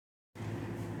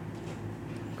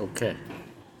Okay.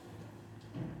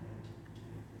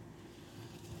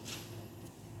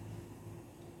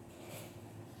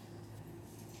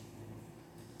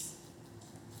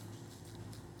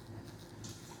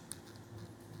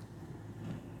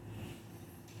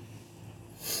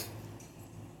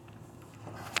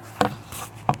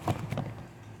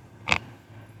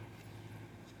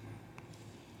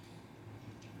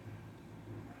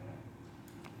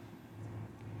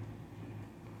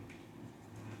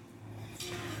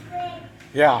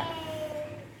 Yeah.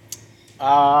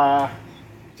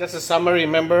 Just a summary.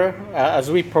 Remember, as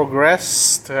we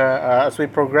progress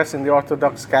in the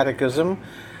Orthodox Catechism,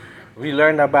 we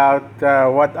learned about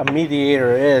what a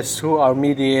mediator is, who our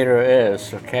mediator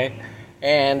is. Okay,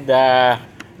 and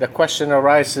the question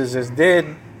arises: did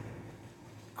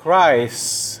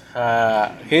Christ,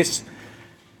 his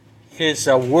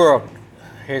work,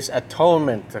 his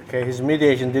atonement, okay, his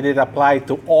mediation, did it apply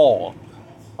to all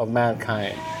of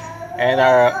mankind? And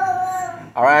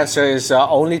our answer is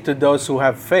only to those who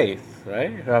have faith,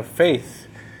 right? Who have faith.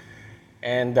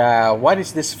 And what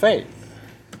is this faith?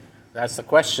 That's the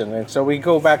question. And so we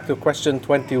go back to question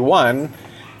 21,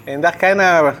 and that kind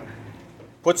of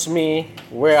puts me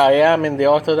where I am in the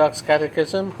Orthodox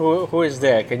Catechism. Who is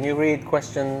there? Can you read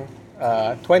question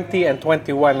 20 and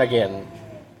 21 again?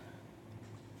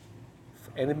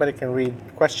 Anybody can read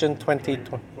question 20.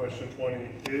 Question 20.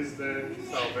 Is then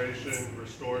salvation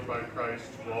restored by Christ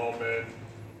to all men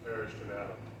who perished in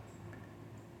Adam?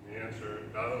 The answer,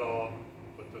 not at all,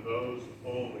 but to those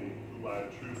only who by a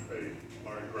true faith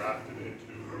are engrafted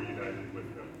into or united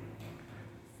with him.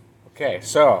 Okay,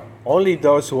 so only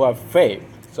those who have faith.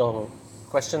 So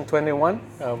question 21,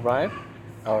 Brian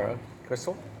or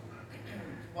Crystal?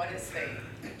 What is faith?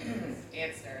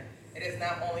 Answer. It is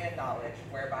not only a knowledge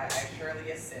whereby I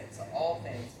surely assent to all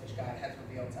things which God has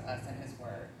revealed to us in his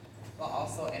word, but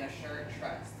also an assured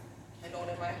trust, kindled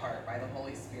in my heart by the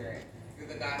Holy Spirit through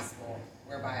the gospel,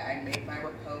 whereby I make my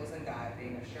repose in God,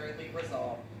 being assuredly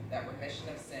resolved that remission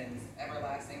of sins,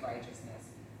 everlasting righteousness,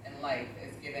 and life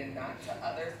is given not to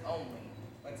others only,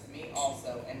 but to me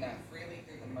also, and that freely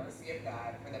through the mercy of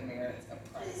God for the merits of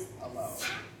Christ alone.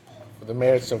 For the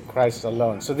merits of Christ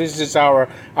alone. So this is our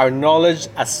knowledge,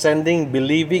 ascending,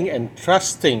 believing, and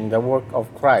trusting the work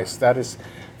of Christ. That is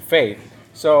faith.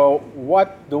 So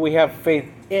what do we have faith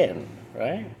in,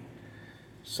 right?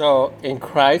 So in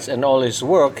Christ and all his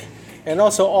work, and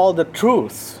also all the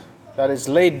truth that is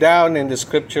laid down in the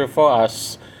scripture for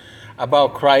us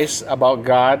about Christ, about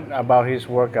God, about his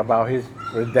work, about his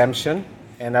redemption,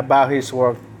 and about his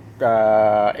work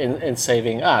in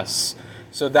saving us.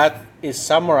 So that is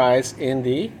summarized in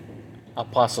the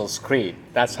Apostles' Creed.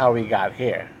 That's how we got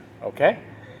here, okay?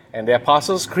 And the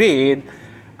Apostles' Creed,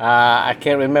 I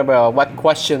can't remember what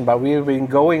question, but we've been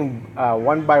going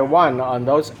one by one on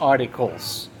those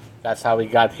articles. That's how we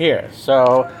got here.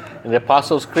 So in the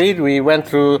Apostles' Creed, we went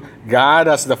through God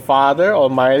as the Father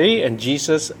Almighty, and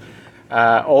Jesus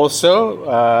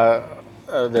also.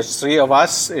 There's three of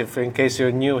us. If in case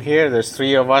you're new here, there's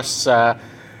three of us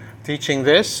teaching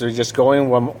this. We're just going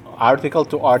from article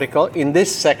to article in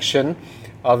this section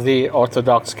of the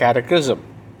Orthodox Catechism.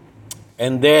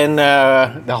 And then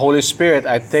the Holy Spirit,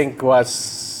 I think,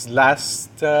 was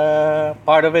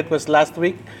part of it was last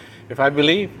week, if I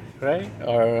believe, right?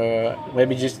 Or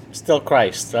maybe just still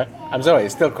Christ, right? I'm sorry,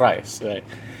 still Christ, right?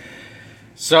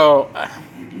 So,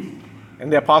 in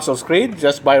the Apostles' Creed,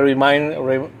 just by a reminder,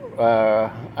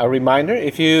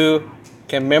 if you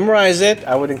can memorize it,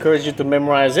 I would encourage you to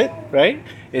memorize it, right?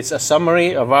 It's a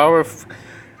summary of our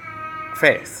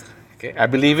faith. Okay? I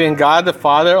believe in God the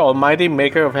Father Almighty,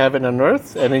 maker of heaven and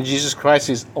earth, and in Jesus Christ,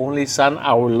 his only Son,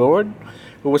 our Lord,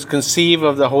 who was conceived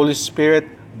of the Holy Spirit,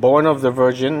 born of the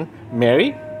Virgin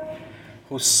Mary,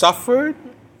 who suffered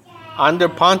under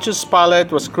Pontius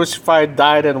Pilate, was crucified,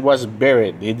 died, and was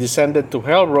buried. He descended to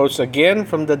hell, rose again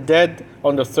from the dead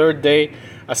on the third day,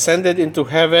 ascended into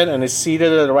heaven, and is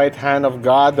seated at the right hand of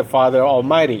God the Father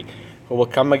Almighty, who will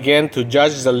come again to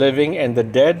judge the living and the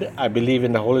dead. I believe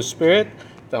in the Holy Spirit,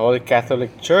 the Holy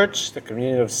Catholic Church, the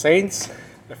communion of saints,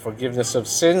 the forgiveness of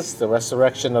sins, the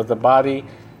resurrection of the body,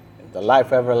 and the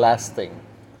life everlasting.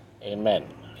 Amen.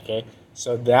 Okay,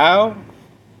 so now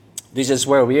this is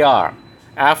where we are.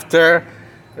 After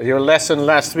your lesson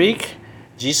last week,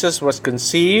 Jesus was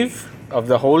conceived of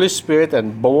the Holy Spirit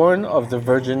and born of the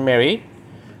Virgin Mary,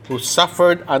 who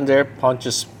suffered under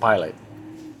Pontius Pilate.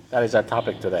 That is our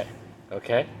topic today.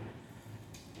 Okay?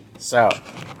 So,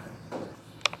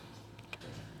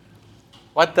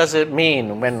 what does it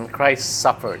mean when Christ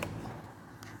suffered?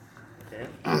 Okay.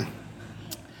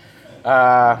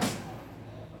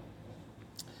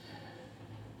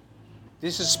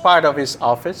 This is part of his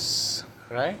office,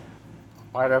 right?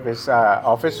 Part of his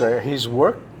office or his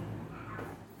work.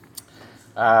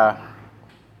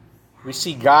 We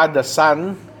see God the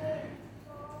Son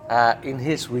in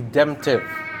his redemptive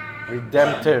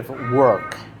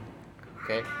work.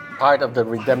 Okay, part of the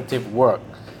redemptive work.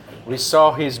 We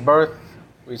saw his birth.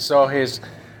 We saw his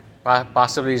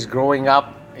possibly his growing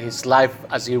up, his life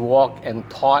as he walked and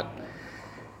taught,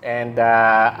 and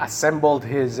assembled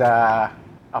his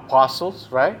apostles,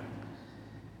 right?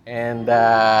 And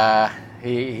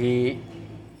he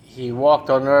walked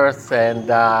on earth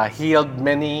and healed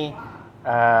many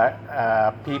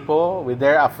people with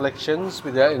their afflictions,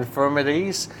 with their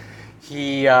infirmities.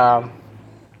 He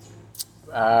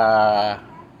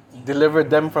delivered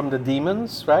them from the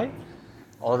demons, right?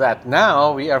 All that.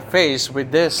 Now we are faced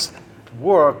with this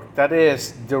work that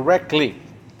is directly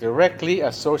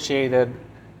associated,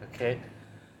 okay,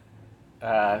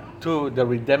 to the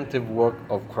redemptive work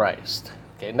of Christ.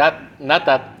 Okay, not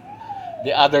that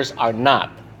the others are not,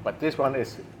 but this one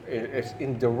is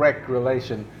in direct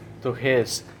relation to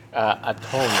his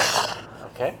atonement.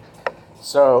 Okay,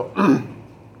 so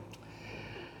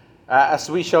as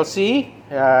we shall see,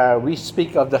 we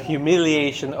speak of the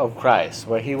humiliation of Christ,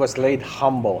 where he was laid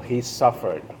humble, he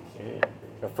suffered. Okay.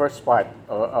 The first part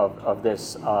of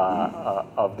this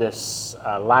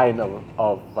line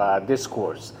of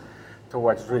discourse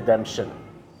towards redemption.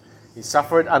 He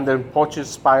suffered under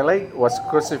Pontius Pilate, was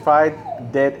crucified,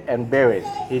 dead, and buried.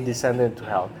 He descended to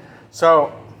hell.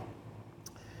 So,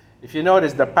 if you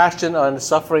notice, the passion and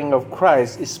suffering of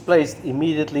Christ is placed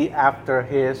immediately after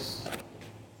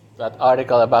that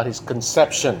article about his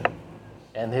conception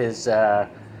and his birth,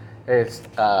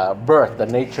 the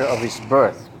nature of his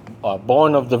birth.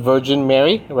 Born of the Virgin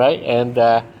Mary, right,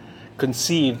 and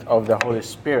conceived of the Holy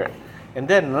Spirit. And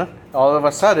then, all of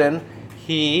a sudden,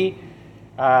 the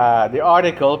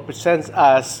article presents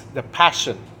us the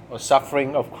passion or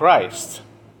suffering of Christ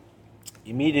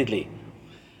immediately.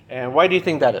 And why do you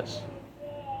think that is?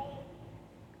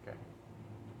 Okay.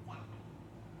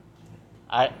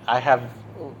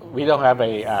 We don't have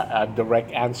a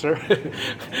direct answer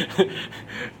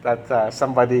that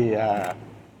somebody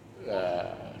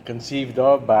conceived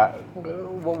of, but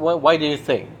why do you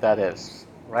think that is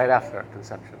right after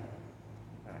conception?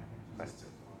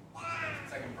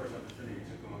 Second person of the Trinity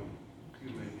took on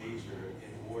human nature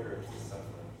in order to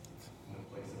suffer in the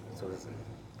place of his son.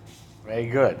 Very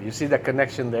good. You see the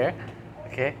connection there?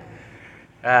 Okay.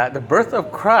 The birth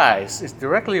of Christ is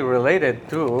directly related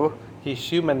to his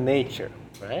human nature,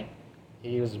 right?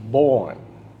 He was born.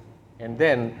 And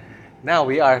then, now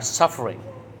we are suffering.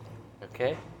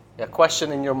 Okay? The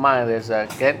question in your mind is,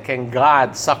 can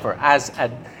God suffer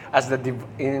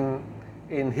in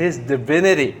his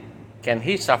divinity? Can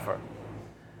he suffer?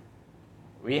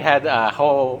 We had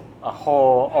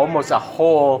almost a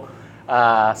whole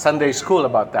Sunday school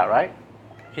about that, right?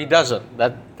 He doesn't.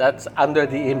 That's under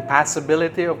the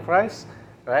impassibility of Christ,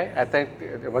 right? I think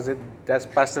that's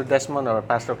Pastor Desmond or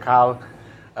Pastor Carl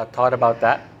taught about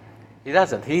that. He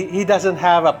doesn't. He doesn't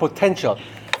have a potential.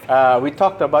 We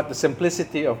talked about the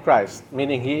simplicity of Christ,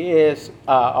 meaning he is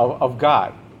of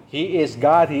God. He is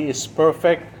God. He is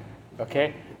perfect.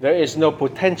 Okay. There is no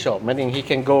potential, meaning he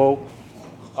can go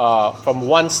from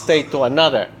one state to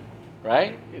another,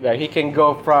 right? That he can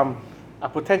go from a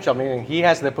potential, meaning he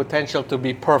has the potential to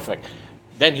be perfect.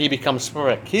 Then he becomes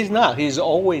perfect. He's not. He's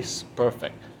always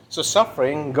perfect. So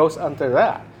suffering goes under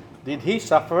that. Did he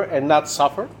suffer and not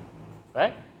suffer?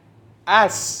 Right?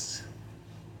 As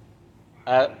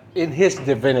in his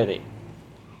divinity.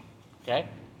 Okay?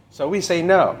 So we say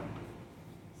no.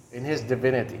 In his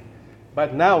divinity.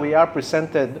 But now we are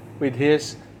presented with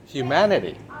his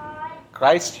humanity.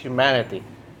 Christ's humanity.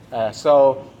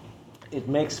 So it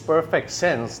makes perfect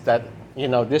sense that,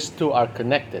 these two are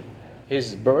connected.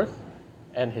 His birth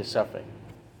and his suffering.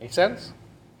 Make sense?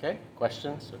 Okay?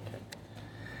 Questions?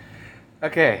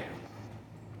 Okay.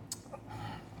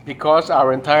 Because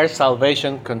our entire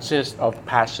salvation consists of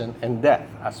passion and death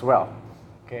as well.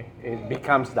 Okay? It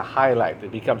becomes the highlight.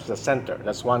 It becomes the center.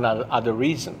 That's one other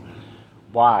reason.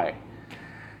 Why?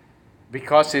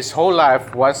 Because his whole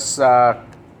life was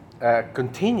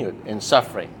continued in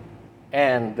suffering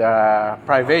and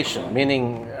privation,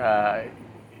 meaning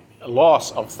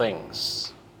loss of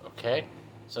things. Okay?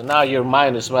 So now your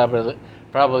mind is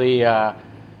probably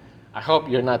I hope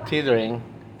you're not teetering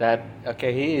that,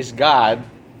 okay, he is God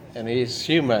and he is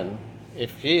human.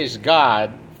 If he is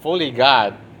God, fully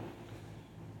God,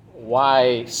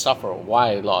 why suffer?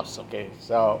 Why loss? Okay,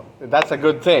 so that's a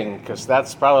good thing because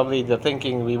that's probably the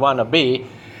thinking we want to be.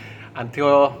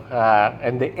 until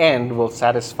and the end will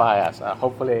satisfy us.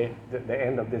 Hopefully, the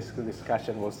end of this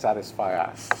discussion will satisfy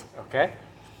us. Okay.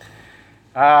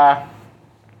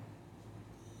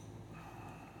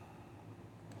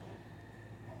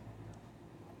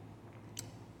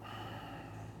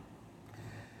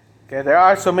 Okay, there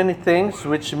are so many things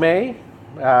which we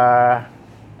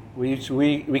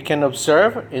can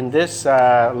observe in this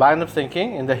line of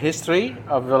thinking, in the history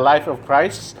of the life of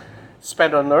Christ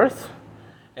spent on earth.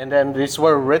 And then these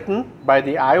were written by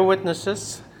the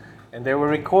eyewitnesses, and they were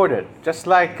recorded. Just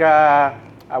like, I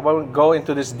won't go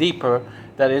into this deeper,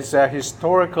 that is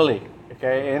historically,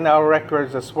 okay, in our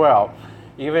records as well,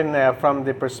 even from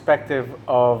the perspective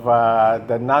of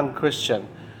the non-Christian,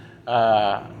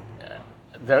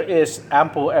 there is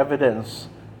ample evidence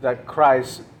that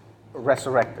Christ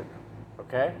resurrected.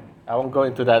 Okay, I won't go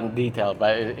into that in detail,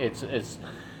 but it's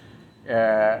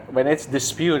when it's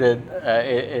disputed,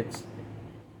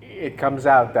 it comes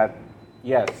out that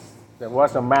yes, there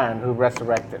was a man who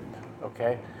resurrected.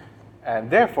 Okay, and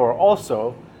therefore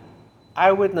also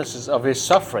eyewitnesses of his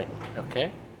suffering.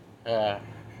 Okay,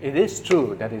 it is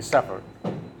true that he suffered.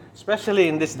 Especially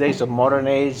in these days of modern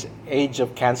age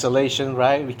of cancellation,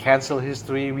 right? We cancel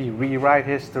history, we rewrite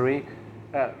history.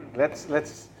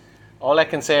 Let's. All I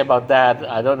can say about that,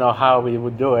 I don't know how we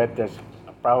would do it. There's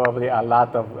probably a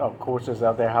lot of courses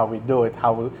out there how we do it,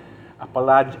 how we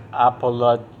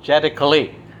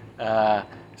apologetically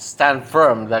stand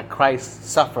firm that Christ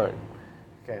suffered.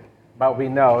 Okay, but we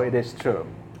know it is true.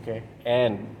 Okay,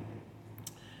 and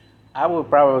I would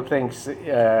probably think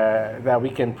that we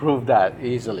can prove that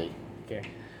easily. Okay,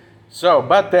 so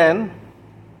but then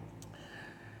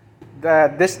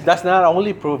this does not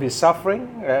only prove his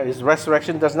suffering, his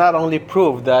resurrection does not only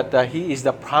prove that he is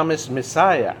the promised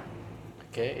Messiah.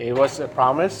 Okay, it was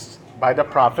promised by the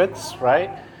prophets,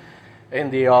 right, in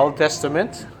the Old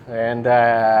Testament, and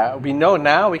we know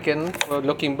now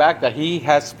looking back that he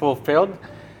has fulfilled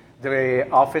the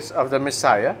office of the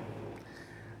Messiah,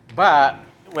 but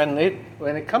when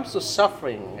it comes to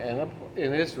suffering and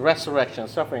in his resurrection,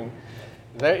 suffering,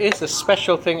 there is a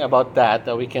special thing about that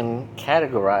we can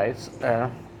categorize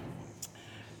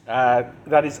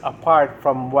that is apart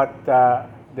from what the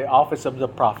office of the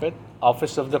prophet,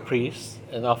 office of the priest,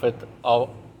 and office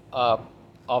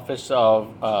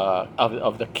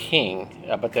of the king,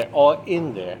 but they're all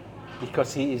in there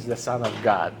because he is the Son of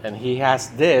God, and he has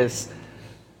this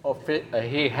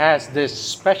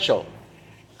special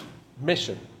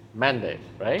mission, mandate,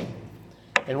 right?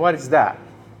 And what is that?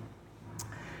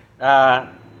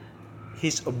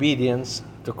 His obedience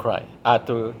to Christ,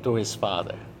 to his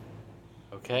Father.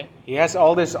 Okay, he has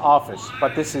all this office,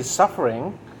 but this is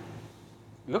suffering.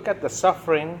 Look at the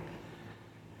suffering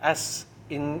as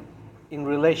in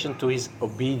relation to his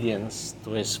obedience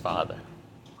to his Father.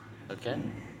 Okay,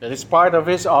 that is part of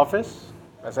his office,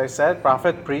 as I said,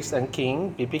 prophet, priest, and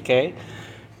king, PPK,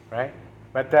 right?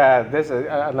 But there's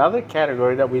another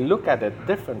category that we look at it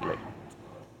differently.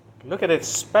 Look at it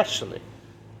specially.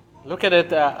 Look at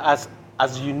it as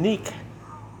unique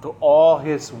to all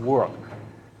his work,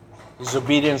 his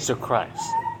obedience to Christ.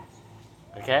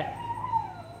 Okay?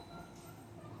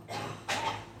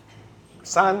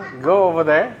 Son, go over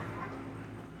there.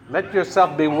 Let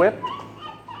yourself be whipped.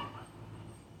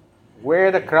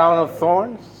 Wear the crown of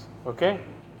thorns. Okay?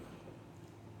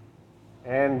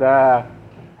 And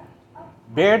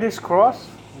bear this cross,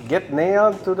 get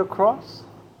nailed to the cross,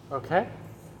 okay?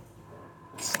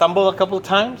 Stumble a couple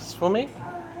times for me,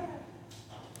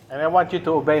 and I want you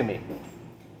to obey me.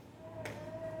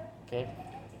 Okay?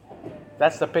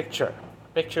 That's the picture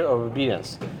of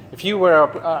obedience. If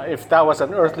that was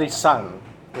an earthly son,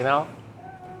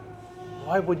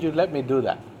 why would you let me do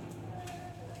that?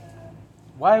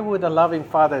 Why would a loving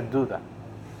father do that?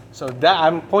 So that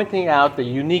I'm pointing out the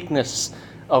uniqueness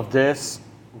of this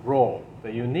role,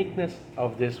 the uniqueness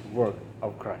of this work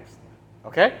of Christ.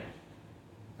 Okay?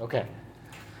 Okay.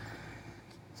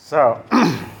 So,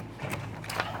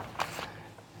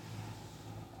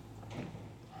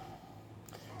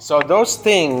 those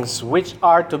things which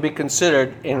are to be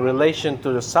considered in relation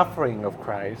to the suffering of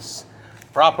Christ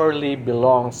properly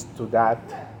belongs to that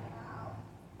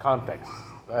context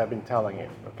that I've been telling you.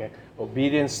 Okay?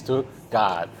 Obedience to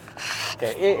God.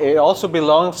 Okay? It also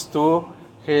belongs to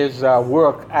his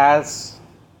work as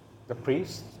the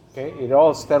priest. Okay, it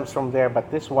all stems from there, but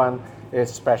this one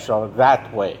is special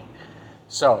that way.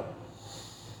 So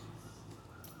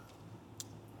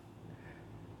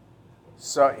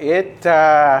it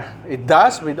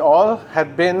does with all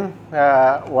had been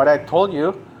what I told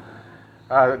you,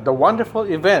 the wonderful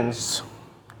events,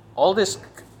 all these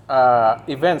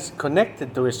events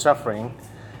connected to his suffering,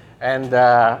 and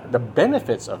the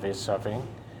benefits of his suffering,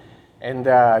 and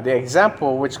the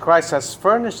example which Christ has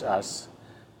furnished us,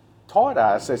 taught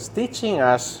us, is teaching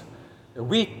us that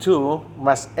we too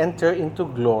must enter into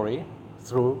glory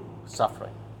through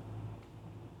suffering.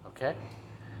 Okay?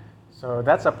 So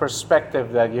that's a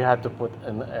perspective that you have to put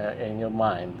in your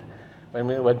mind.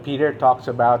 When Peter talks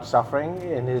about suffering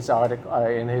in his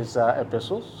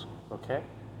epistles, okay?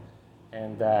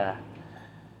 And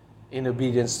in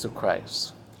obedience to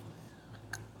Christ.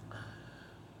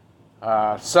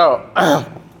 So,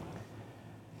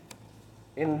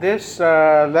 in this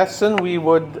lesson, we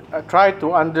would try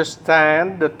to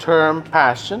understand the term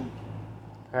passion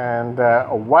and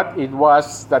what it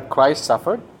was that Christ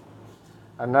suffered.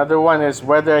 Another one is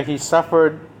whether he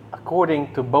suffered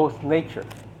according to both nature.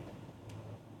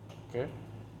 Okay?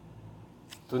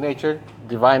 To nature,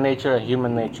 divine nature, and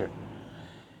human nature.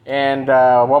 And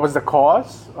what was the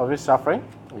cause of his suffering?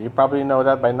 You probably know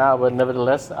that by now, but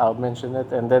nevertheless, I'll mention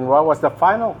it. And then what was the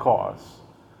final cause?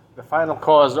 The final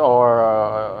cause,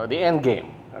 or the end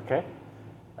game, okay?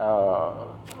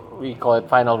 We call it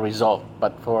final result,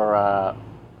 but for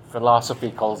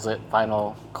philosophy calls it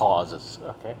final causes,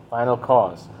 okay? Final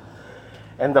cause.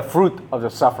 And the fruit of the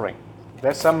suffering.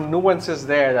 There's some nuances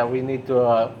there that we need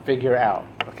to figure out,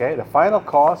 okay? The final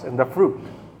cause and the fruit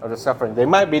of the suffering. They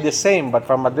might be the same, but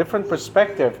from a different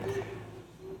perspective,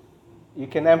 you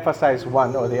can emphasize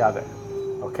one or the other,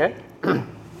 okay?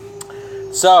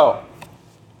 So,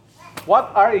 what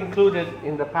are included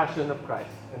in the passion of Christ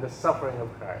and the suffering of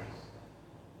Christ?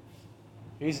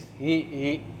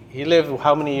 He lived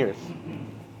how many years?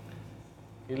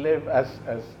 He lived as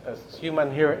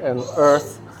human here on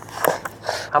earth.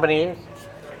 How many years?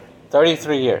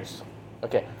 33 years.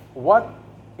 Okay. What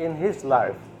in his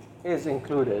life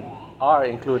are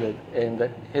included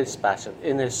in his passion,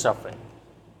 in his suffering?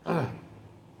 Okay.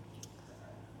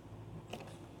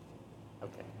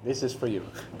 This is for you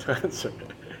to answer.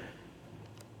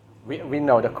 We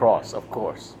know the cross, of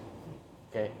course.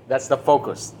 Okay, that's the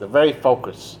focus, the very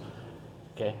focus.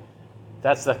 Okay,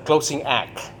 that's the closing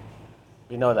act.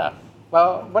 We know that.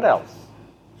 Well, what else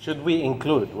should we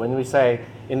include when we say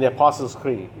in the Apostles'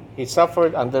 Creed, he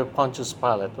suffered under Pontius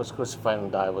Pilate, was crucified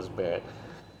and died, was buried.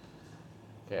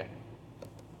 Okay.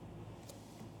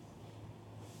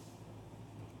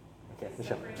 Okay,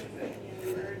 Michelle.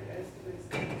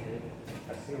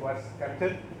 As he was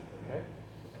tempted. Okay.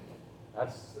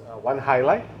 That's one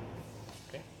highlight.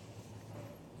 Okay.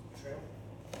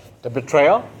 The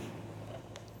betrayal.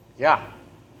 Yeah.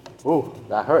 Ooh,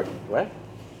 that hurt, right?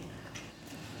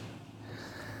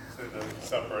 So the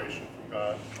separation from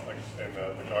God, like in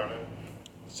the garden.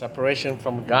 Separation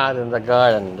from God in the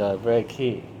garden, very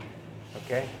key.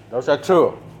 Okay, those are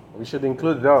true. We should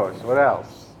include those. What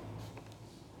else?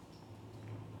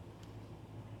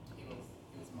 He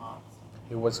was mocked.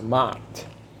 He was mocked.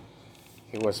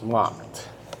 He was mocked.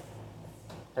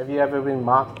 Have you ever been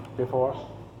mocked before?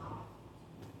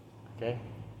 Okay.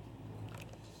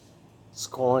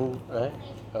 Scorned, right?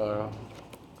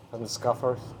 From the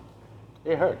scoffers.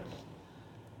 It hurts.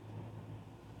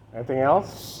 Anything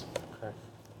else? Okay.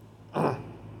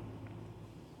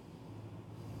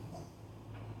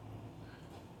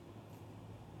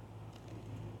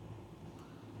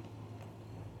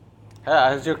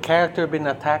 Has your character been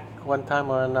attacked one time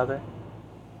or another?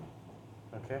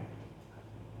 Okay.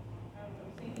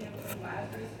 I'm thinking of when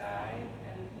Lazarus died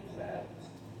and he wept.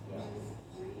 He was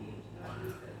grieved, not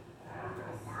just that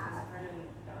Lazarus, his friend,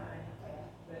 died,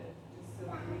 but just so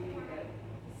grieved that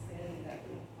the sin that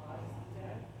would cause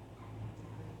death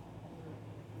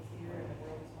was here and the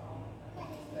world was fallen.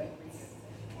 That grieved.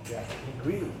 Yeah, he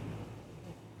grieved.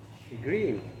 He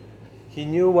grieved. He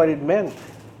knew what it meant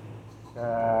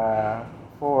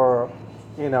for,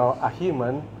 a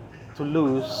human to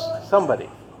lose somebody.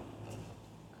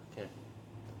 Okay.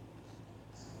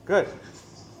 Good.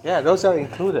 Yeah, those are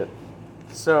included.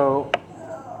 So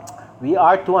we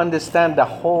are to understand the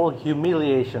whole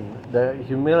humiliation, the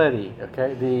humility,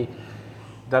 okay,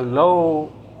 the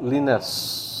lowliness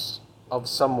of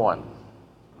someone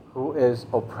who is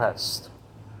oppressed.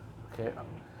 Okay.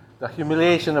 The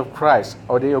humiliation of Christ,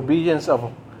 or the obedience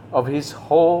of his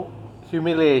whole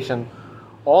humiliation,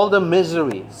 all the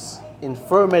miseries,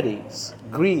 infirmities,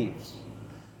 griefs,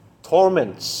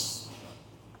 torments,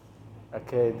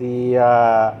 okay,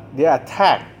 the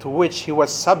attack to which he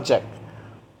was subject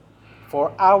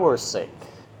for our sake,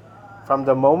 from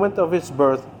the moment of his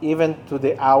birth even to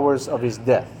the hours of his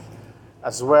death,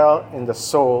 as well in the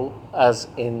soul as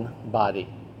in body.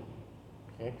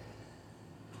 Okay.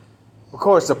 Of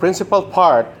course, the principal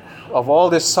part of all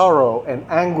this sorrow and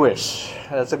anguish,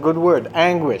 that's a good word,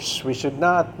 anguish. We should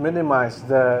not minimize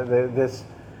this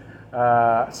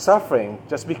suffering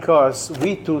just because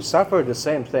we too suffer the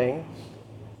same thing.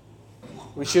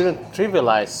 We shouldn't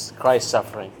trivialize Christ's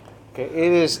suffering. Okay,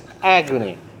 it is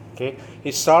agony. Okay,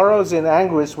 his sorrows and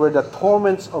anguish were the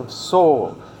torments of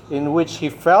soul in which he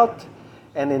felt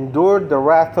and endured the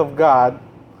wrath of God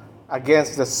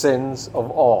against the sins of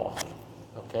all.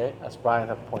 Okay, as Brian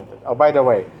had pointed. Oh, by the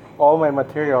way, all my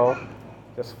material,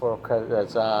 just for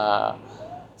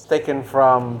it's taken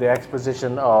from the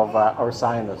exposition of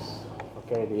Ursinus.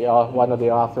 Okay, one of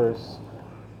the authors,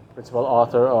 principal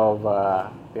author of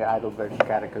the Heidelberg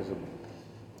Catechism.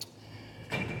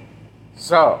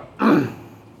 So,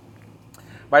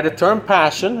 by the term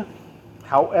passion,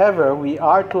 however, we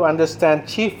are to understand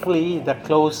chiefly the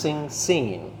closing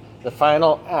scene, the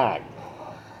final act,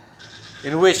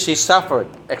 in which he suffered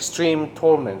extreme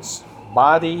torments,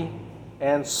 body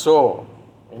and soul.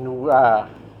 And our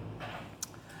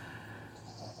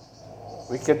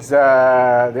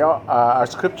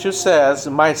scripture says,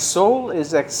 "My soul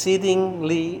is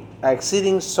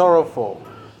exceeding sorrowful,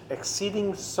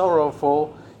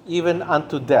 even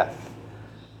unto death.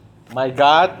 My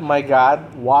God,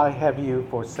 why have you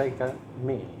forsaken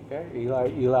me?" Okay?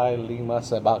 Eli lima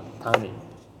sabachthani.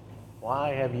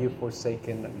 Why have you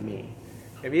forsaken me?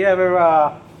 Have you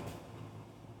ever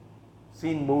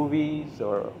seen movies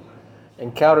or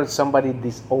encountered somebody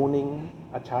disowning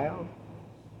a child?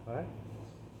 Right?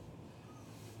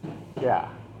 Yeah.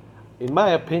 In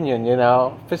my opinion,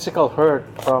 physical hurt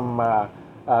from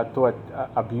to an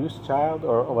abused child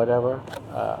or whatever.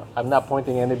 I'm not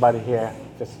pointing anybody here,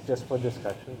 just for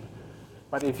discussion.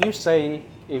 But if you say,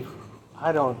 if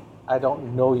I don't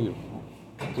know you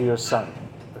to your son,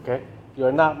 okay,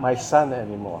 you're not my son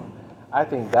anymore. I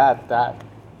think that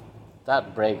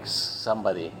breaks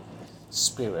somebody's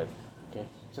spirit. Okay,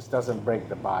 just doesn't break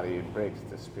the body; it breaks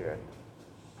the spirit.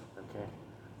 Okay,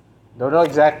 don't know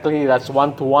exactly that's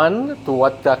one-to-one to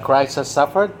what Christ has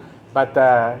suffered, but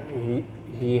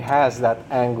he has that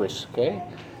anguish. Okay,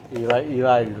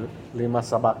 Eli lima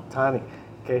sabachthani.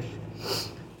 Okay,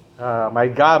 my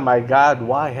God,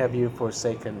 why have you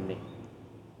forsaken me?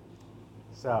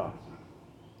 So.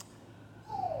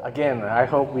 Again, I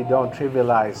hope we don't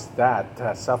trivialize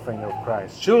that suffering of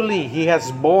Christ. Surely he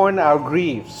has borne our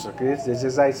griefs. Okay? This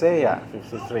is Isaiah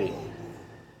 53.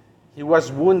 He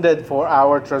was wounded for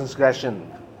our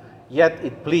transgression, yet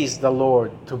it pleased the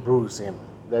Lord to bruise him.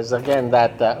 There's again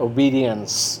that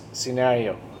obedience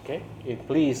scenario. Okay? It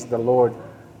pleased the Lord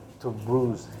to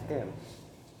bruise him.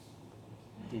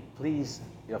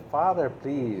 Your Father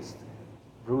pleased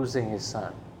bruising his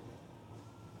Son.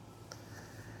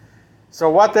 So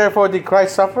what therefore did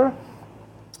Christ suffer?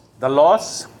 The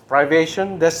loss,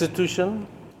 privation, destitution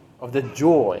of the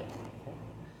joy,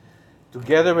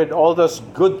 together with all those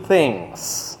good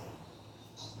things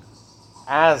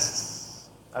as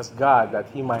God that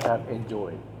he might have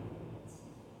enjoyed.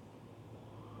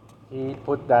 He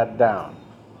put that down.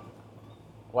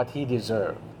 What he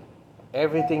deserved.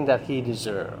 Everything that he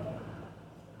deserved.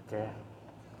 Okay.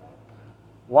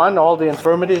 One, all the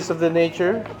infirmities of the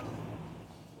nature,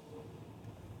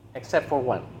 except for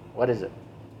one. What is it?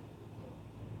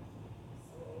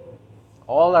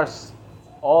 All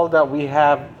that we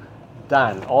have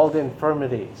done, all the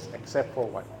infirmities, except for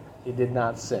one. He did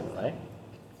not sin, right?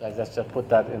 Let's just put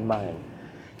that in mind.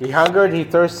 He hungered, he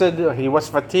thirsted, he was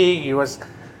fatigued, he was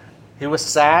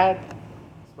sad.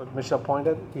 That's what Michelle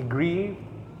pointed. He grieved,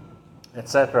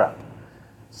 etc.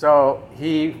 So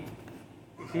he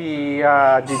did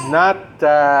not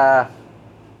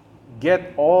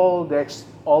get all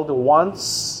the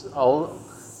wants,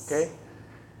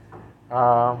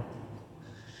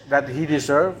 that he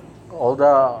deserved, all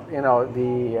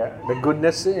the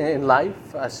goodness in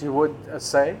life, as you would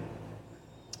say.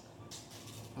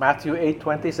 Matthew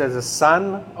 8:20 says, "The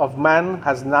Son of Man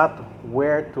has not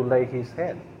where to lay his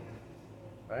head."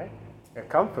 Right? It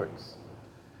comforts.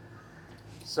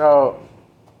 So,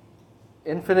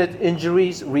 infinite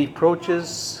injuries,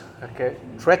 reproaches,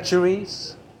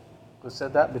 treacheries. Who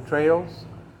said that? Betrayals.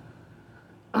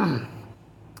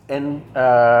 And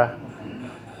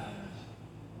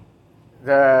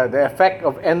the effect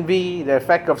of envy, the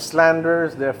effect of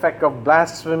slanders, the effect of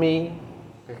blasphemy,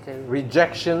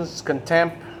 rejections,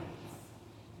 contempt.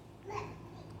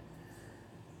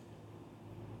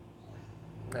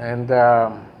 And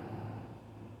the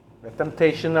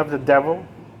temptation of the devil.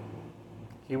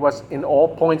 He was in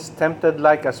all points tempted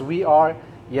like as we are,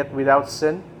 yet without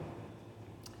sin.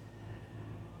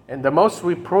 And the most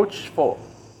reproachful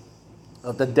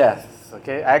of the death,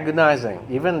 okay, agonizing,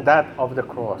 even that of the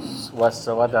cross was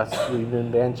what has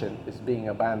been mentioned is being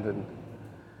abandoned,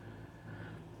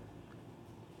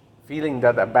 feeling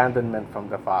that abandonment from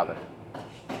the Father.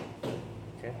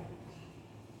 Okay.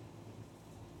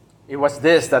 It was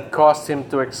this that caused him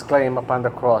to exclaim upon the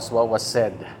cross what was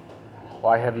said,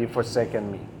 "Why have you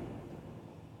forsaken me?"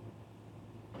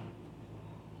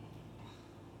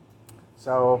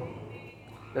 So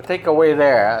the takeaway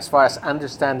there, as far as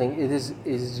understanding, it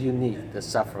is unique, the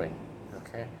suffering.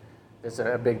 Okay, there's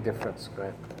a big difference. Go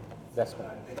ahead. That's what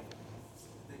I think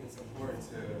it's important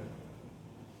to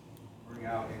bring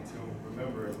out and to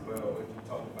remember as well. If you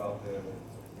talk about the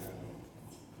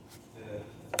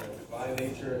divine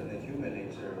nature and the human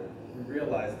nature, we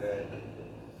realize that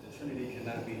the Trinity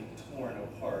cannot be torn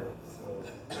apart. So,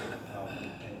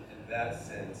 in that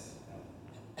sense,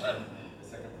 the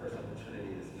second person of the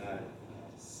Trinity is not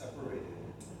separated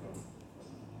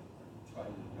from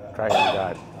Triune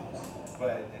God.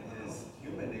 But in his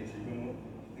human nature, even when you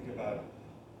think about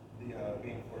the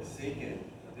being forsaken,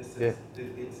 this is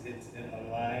it's in a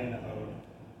line of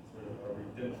sort of a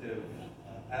redemptive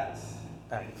acts.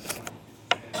 And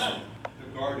the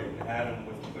garden, Adam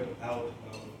was put out of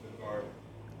the garden.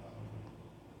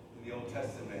 In the Old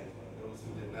Testament, those who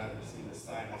did not receive the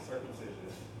sign of circumcision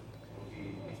would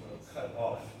be sort of cut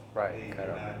off. Right, They cut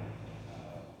did off. not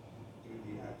do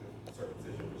the act of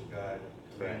circumcision which God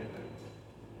commanded them.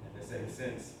 In the same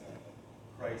sense,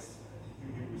 Christ,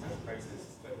 Hebrews says Christ is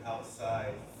put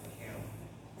outside the camp.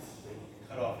 They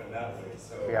cut off in that way.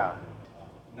 So, Yeah.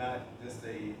 not just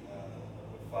the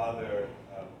Father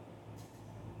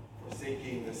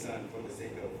forsaking the Son for the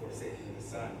sake of forsaking the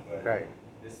Son, but Right.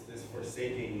 this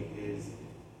forsaking is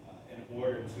in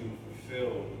order to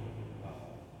fulfill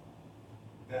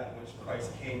that which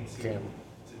Christ came to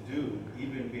do,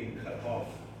 even being cut off,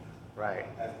 Right.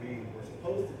 as we were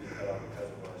supposed to be cut off because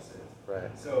of our sins.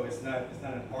 Right. So it's not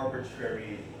an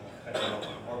arbitrary cutting off,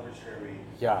 an arbitrary.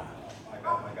 Yeah. My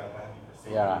God, why have you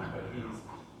forsaken Yeah. me? But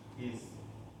he's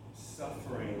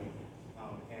suffering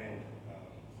and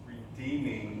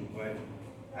redeeming what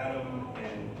Adam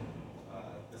and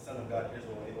the Son of God,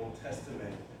 Israel, in the Old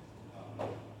Testament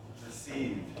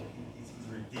received. He's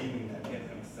redeeming that in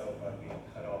himself by being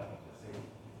cut off and forsaken.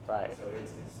 Right. So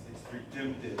it's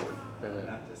redemptive,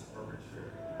 not just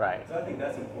arbitrary. Right. So I think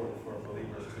that's important for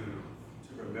believers to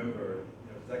remember.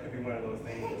 That could be one of those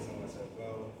things where someone says,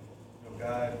 well,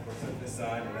 God forsook the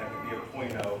Son, and that could be a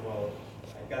point of, well, I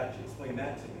got you, explain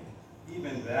that to me.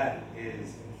 Even that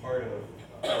is part of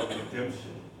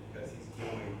redemption, because he's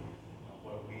doing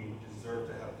what we deserve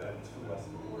to have done to us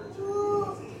in order to redeem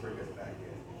us and to bring us back in.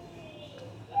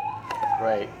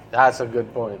 Right. That's a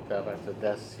good point, Pastor.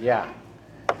 Yeah.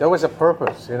 There was a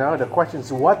purpose, The question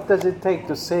is, what does it take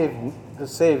to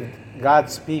save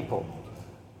God's people?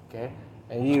 Okay.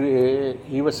 And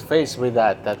he was faced with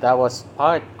that was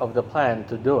part of the plan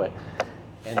to do it.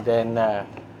 And then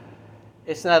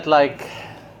it's not like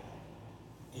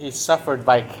he suffered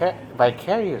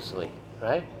vicariously,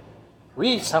 right?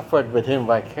 We suffered with him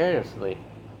vicariously.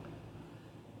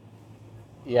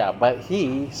 Yeah, but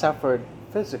he suffered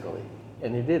physically.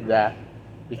 And he did that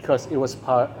because it was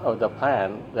part of the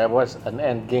plan. There was an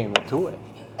end game to it.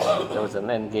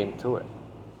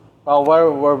 Well,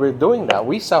 while we're doing that,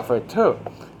 we suffered too.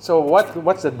 So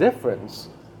what's the difference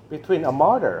between a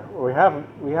martyr? We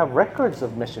have records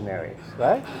of missionaries,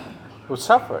 right, who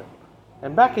suffered.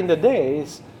 And back in the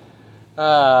days,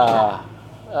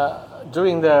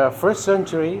 during the first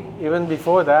century, even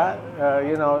before that,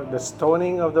 the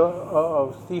stoning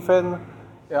of Stephen,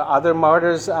 other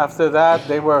martyrs after that,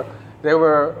 they were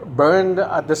burned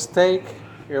at the stake,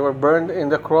 they were burned in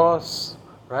the cross,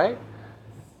 right,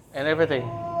 and everything.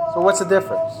 So what's the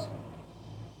difference?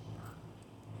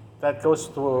 That goes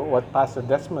to what Pastor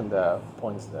Desmond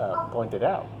pointed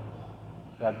out,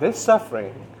 that this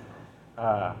suffering,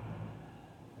 the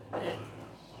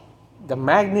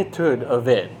magnitude of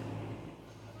it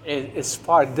is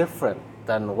far different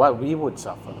than what we would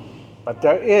suffer. But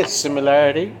there is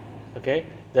similarity, okay?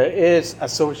 There is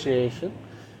association,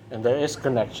 and there is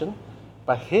connection,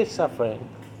 but his suffering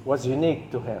was unique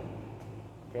to him,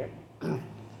 okay?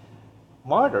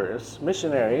 Martyrs,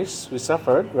 missionaries, we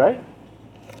suffered, right?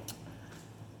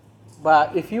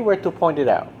 But if you were to point it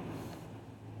out,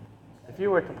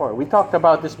 we talked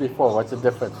about this before, what's the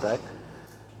difference, right?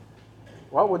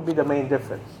 What would be the main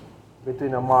difference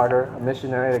between a martyr, a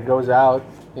missionary that goes out,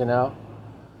 you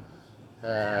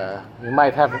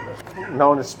might have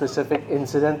known a specific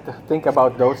incident. Think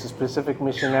about those, a specific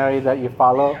missionary that you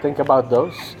follow. Think about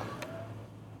those.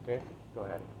 Okay, go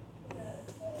ahead.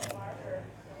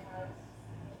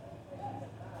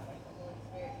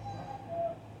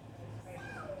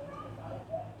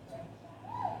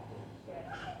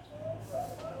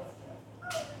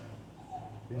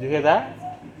 Did you hear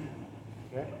that?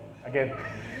 Okay. Again.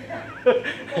 Because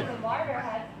the martyr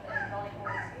has the indwelling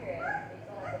Holy Spirit, they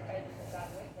still have the presence of God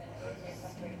with them, and they're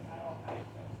separated at all times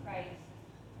from Christ,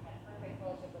 had perfect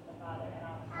fellowship with the Father, and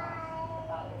on the cross, the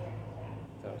Father turned his back.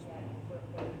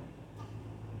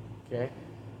 Okay.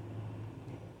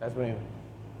 That's what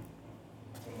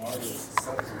The martyr's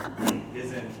suffering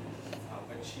isn't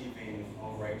achieving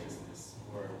all righteousness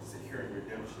or securing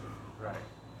redemption. Right.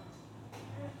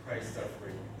 Christ's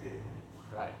suffering did.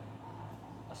 Right.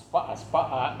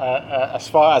 As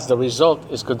far as the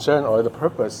result is concerned, or the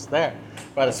purpose there,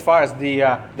 but as far as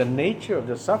the nature of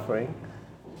the suffering,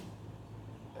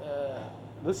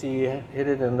 Lucy hit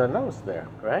it in the nose there,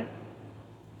 right?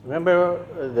 Remember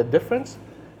the difference?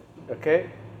 Okay,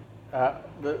 that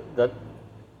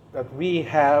we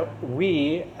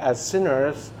as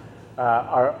sinners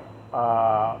are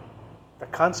the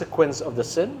consequence of the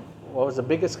sin. What was the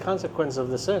biggest consequence of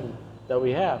the sin that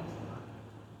we have?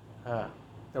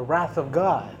 The wrath of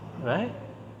God, right?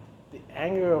 The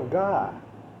anger of God,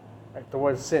 right,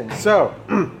 towards sin. So,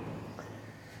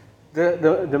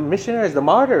 the missionaries, the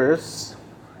martyrs,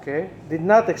 okay, did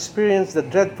not experience the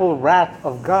dreadful wrath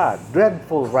of God,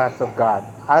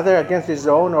 either against his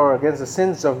own or against the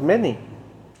sins of many.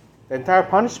 The entire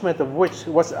punishment of which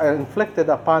was inflicted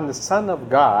upon the Son of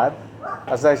God,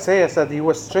 as Isaiah said, he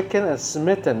was stricken and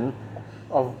smitten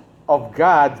of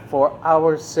God for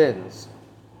our sins.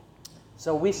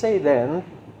 So we say then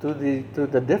to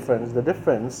the difference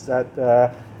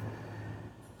that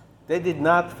they did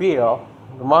not feel,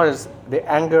 the martyrs, the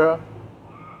anger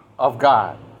of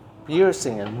God,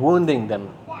 piercing and wounding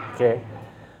them. Okay.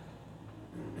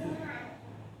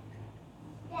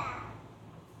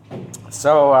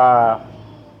 So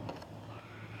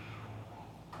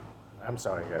I'm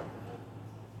sorry.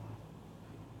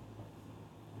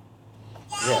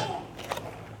 Yeah.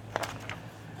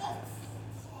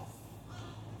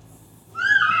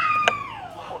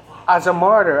 As a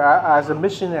martyr, as a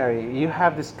missionary, you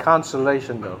have this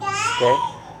consolation, though. Okay,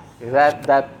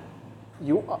 that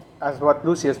you, as what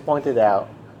Lucy has pointed out,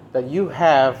 that you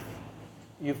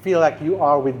feel like you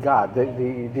are with God.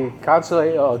 The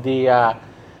consolation, or the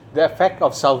effect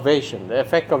of salvation, the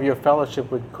effect of your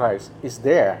fellowship with Christ is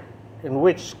there. In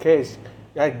which case,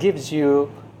 that gives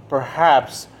you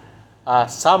perhaps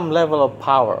some level of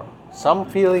power, some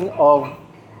feeling of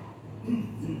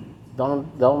don't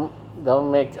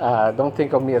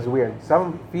think of me as weird.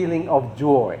 Some feeling of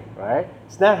joy, right?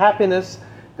 It's not happiness,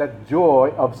 that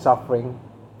joy of suffering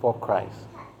for Christ,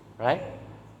 right?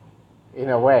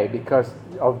 In a way, because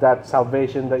of that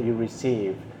salvation that you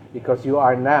receive, because you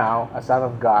are now a son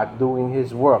of God doing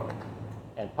His work,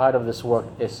 and part of this work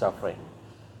is suffering.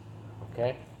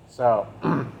 Okay? So,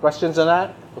 questions on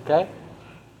that? Okay?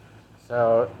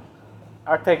 So,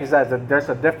 our take is that there's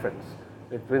a difference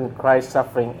between Christ's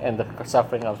suffering and the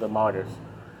suffering of the martyrs.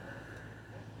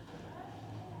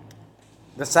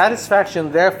 The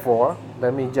satisfaction, therefore,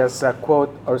 let me just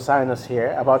quote Ursinus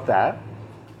here about that,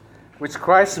 which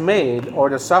Christ made, or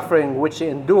the suffering which he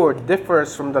endured,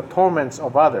 differs from the torments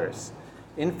of others.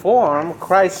 In form,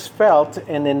 Christ felt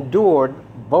and endured,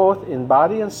 both in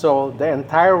body and soul, the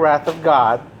entire wrath of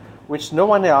God, which no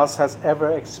one else has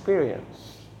ever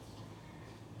experienced.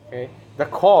 Okay? The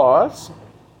cause,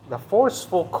 the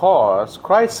forceful cause,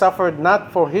 Christ suffered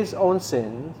not for his own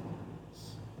sins,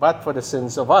 but for the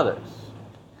sins of others.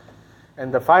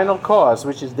 And the final cause,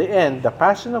 which is the end, the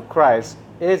passion of Christ,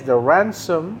 is the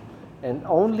ransom and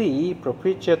only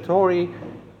propitiatory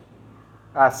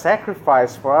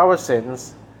sacrifice for our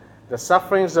sins. The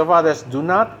sufferings of others do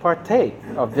not partake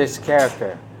of this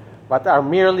character, but are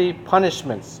merely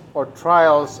punishments or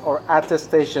trials or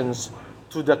attestations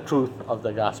to the truth of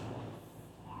the gospel.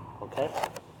 Okay?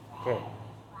 Okay.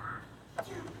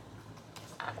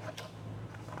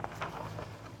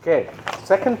 Okay.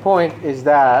 Second point is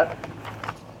that,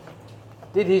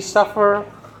 did he suffer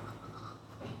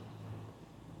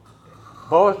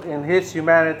both in his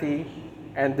humanity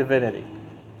and divinity?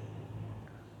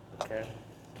 Okay.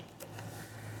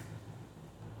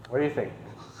 What do you think?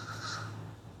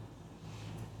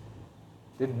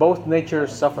 Did both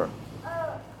natures suffer?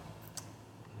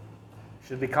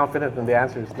 Should be confident in the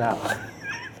answer is now.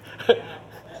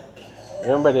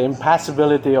 Remember the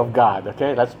impassibility of God,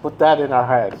 okay? Let's put that in our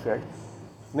heads, okay?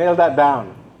 Nail that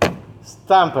down.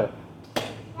 Stamp it.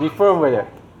 Be firm with it.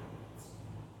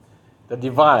 The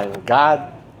divine,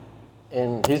 God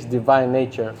in his divine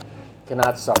nature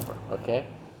cannot suffer, okay?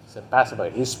 It's impassible.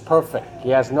 He's perfect.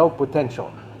 He has no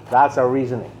potential. That's our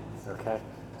reasoning, okay?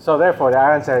 So therefore, the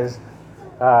answer is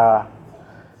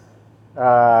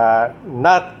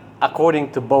not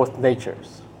according to both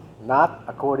natures, not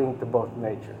according to both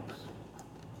natures,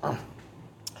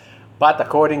 but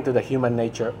according to the human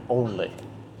nature only.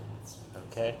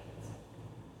 Okay?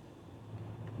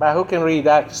 But who can read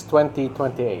Acts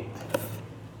 20:28?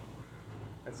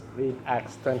 Let's read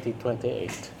Acts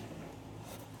 20:28.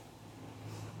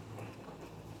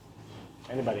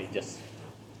 Anybody just...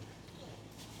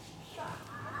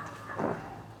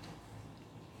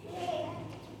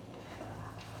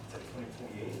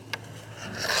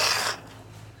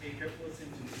 Pay careful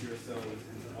attention to yourselves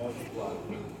and to all the flock,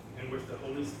 in which the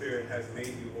Holy Spirit has made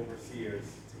you overseers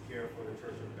to care for the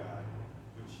church of God,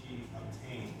 which he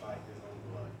obtained by his own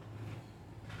blood.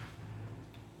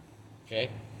 Okay?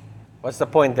 What's the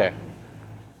point there?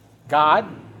 God,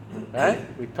 right?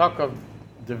 We talk of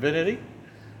divinity.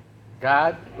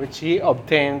 God, which he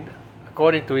obtained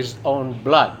according to his own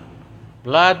blood.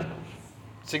 Blood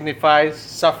signifies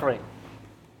suffering.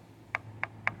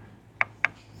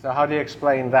 So how do you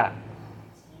explain that?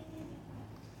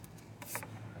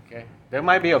 Okay. There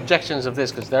might be objections of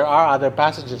this because there are other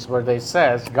passages where they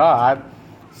says God,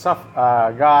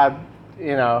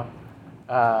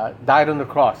 died on the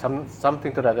cross,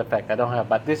 something to that effect. I don't have,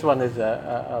 but this one is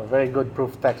a very good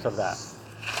proof text of that.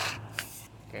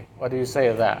 Okay. What do you say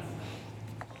of that?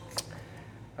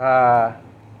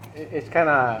 It's kind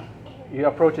of, you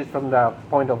approach it from the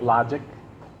point of logic,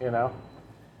 you know.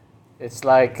 It's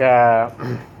like,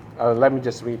 let me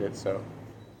just read it. So,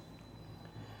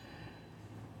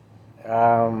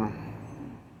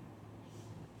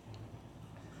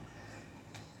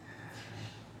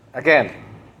 again,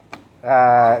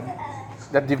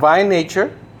 the divine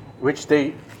nature, which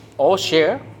they all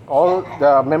share, all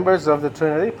the members of the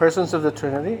Trinity, persons of the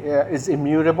Trinity, is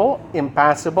immutable,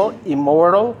 impassible,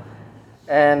 immortal,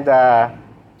 and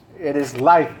it is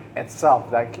life itself,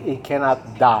 that it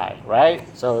cannot die, right?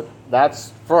 So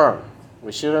that's firm.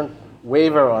 We shouldn't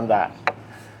waver on that.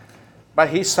 But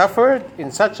he suffered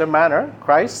in such a manner,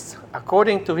 Christ,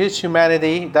 according to his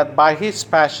humanity, that by his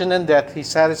passion and death he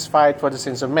satisfied for the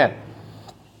sins of men.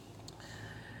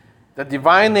 The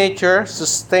divine nature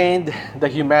sustained the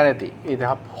humanity. It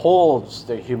upholds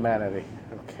the humanity.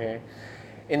 Okay?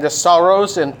 In the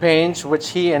sorrows and pains which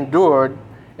he endured,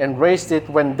 and raised it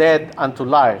when dead unto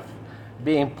life,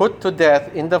 being put to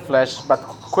death in the flesh, but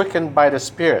quickened by the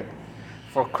Spirit.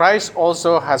 For Christ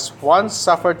also has once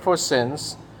suffered for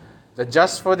sins, the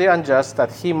just for the unjust,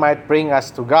 that he might bring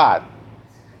us to God.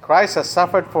 Christ has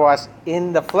suffered for us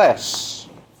in the flesh.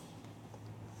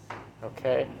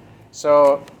 Okay?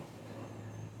 So,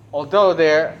 although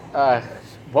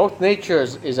both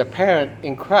natures is apparent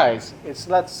in Christ, it's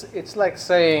like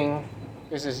saying,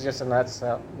 this is just a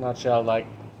nutshell, like,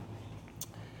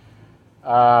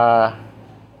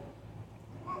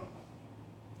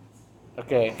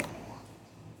 okay,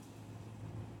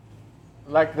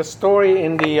 like the story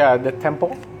in the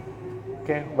temple.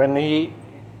 Okay, when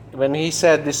he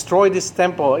said, "Destroy this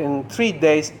temple in 3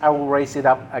 days, I will raise it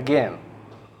up again."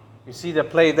 You see the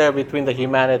play there between the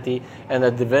humanity and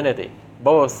the divinity.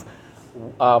 Both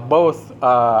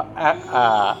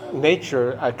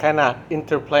nature are kind of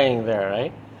interplaying there,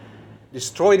 right?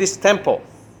 Destroy this temple.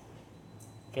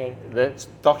 Okay, that's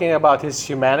talking about his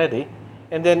humanity,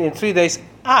 and then in 3 days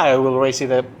I will raise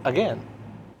it up again.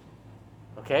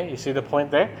 Okay, you see the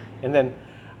point there? And then,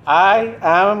 I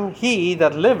am he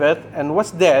that liveth and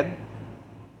was dead,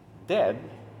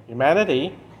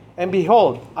 humanity, and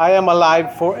behold, I am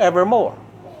alive forevermore.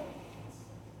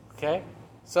 Okay,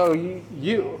 so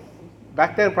you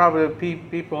back then probably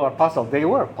people are puzzled. They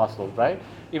were puzzled, right?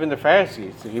 Even the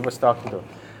Pharisees, he was talking to.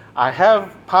 I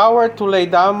have power to lay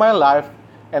down my life,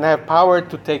 and I have power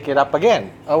to take it up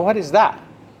again. Oh, what is that?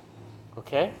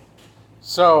 Okay,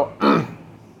 so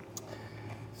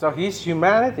so his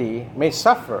humanity may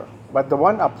suffer, but the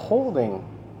one upholding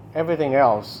everything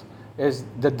else is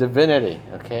the divinity.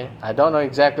 Okay, I don't know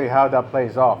exactly how that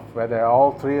plays off, whether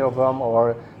all three of them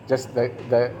or just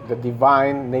the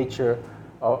divine nature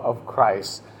of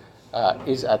Christ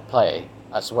is at play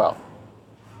as well.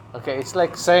 Okay, it's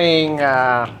like saying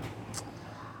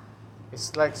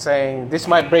this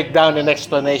might break down in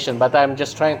explanation, but I'm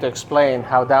just trying to explain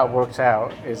how that works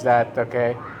out. Is that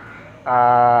okay?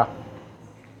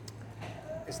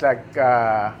 It's like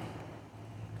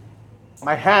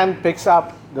my hand picks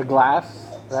up the glass,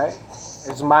 right?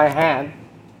 It's my hand.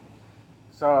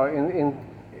 So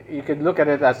you could look at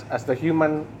it as the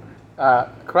human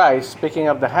Christ picking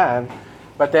up the hand,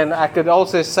 but then I could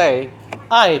also say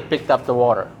I picked up the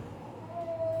water.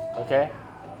 Okay?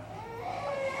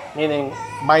 Meaning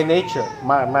my nature,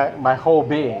 my whole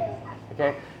being.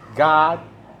 Okay? God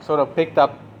sort of picked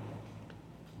up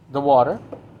the water.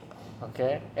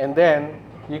 Okay? And then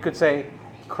you could say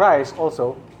Christ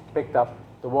also picked up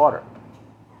the water.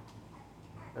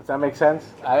 Does that make sense?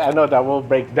 I know that will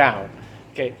break down.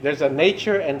 Okay, there's a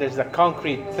nature and there's a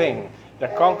concrete thing. The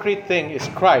concrete thing is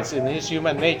Christ in his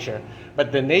human nature,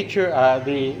 but the nature,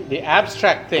 the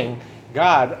abstract thing,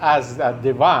 God as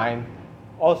divine,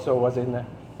 also was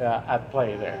at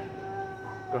play there.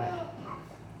 Go ahead.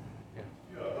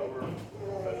 Yeah, our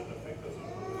confession of faith has a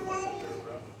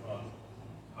paragraph on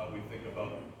how we think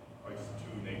about Christ's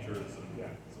two natures, and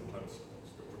sometimes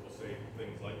Scripture will say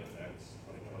things like in Acts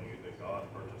 20:28 that God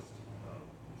purchased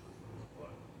his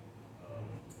blood.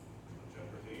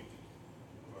 Chapter 8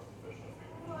 of our confession of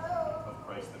faith of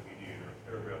Christ the mediator,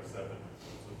 paragraph 7.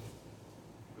 It's a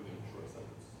really short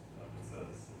sentence. It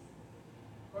says,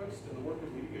 Christ in the work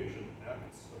of mediation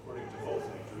acts according to both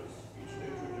natures, each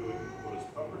nature doing what is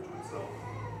proper to itself,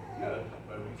 yet,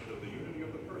 by reason of the unity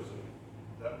of the person,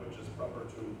 that which is proper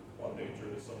to one nature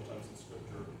is sometimes in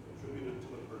Scripture attributed to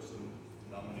a person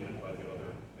nominated by the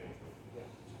other nature.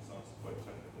 It sounds quite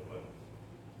technical, but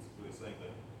it's really saying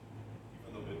that even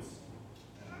though it's,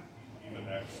 and even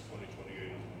Acts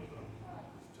 20:28 is one of the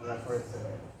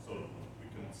so we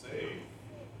can say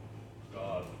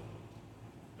God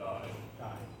died.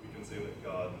 We can say that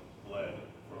God bled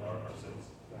for our sins.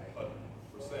 But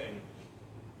we're saying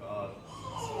God,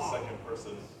 the second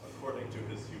person, according to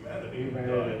his humanity,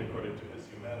 died according to his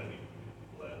humanity,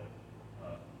 bled.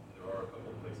 There are a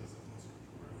couple of places in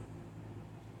Scripture where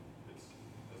it's,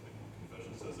 as the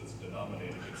confession says, it's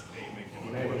denominating, it's naming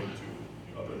him according to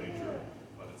the other nature,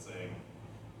 but it's saying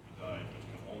he died, which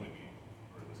can only be,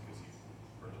 or in this case, he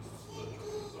purchased the church of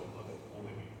his own blood, it can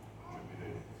only be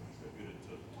attributed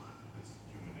to his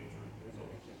human nature. So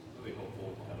really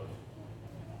helpful kind of,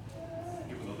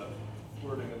 even though that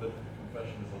wording of the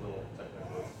confession is a little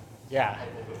technical, it's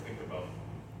helpful to think about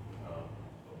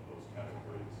those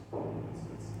categories.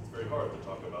 It's very hard to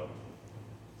talk about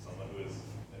someone who is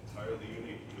entirely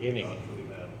unique, not truly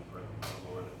man, right?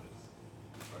 Our Lord and his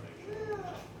incarnation.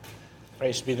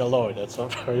 Praise be the Lord. That's all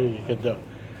you could do.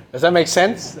 Does that make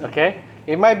sense? Okay.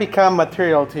 It might become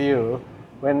material to you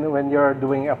when you're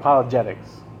doing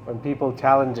apologetics, when people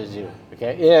challenges you.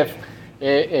 Okay.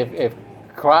 If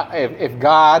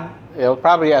God, it'll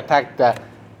probably attack the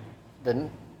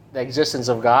existence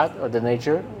of God or the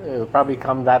nature. It'll probably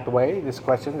come that way. This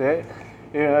question,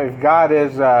 if God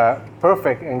is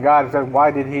perfect and God says,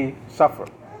 why did he suffer,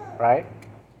 right?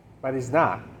 But he's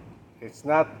not. It's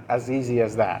not as easy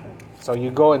as that. So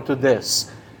you go into this,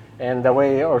 and the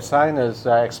way Ursinus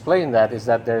explained that is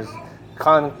that there's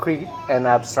concrete and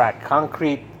abstract.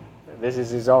 Concrete, this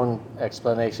is his own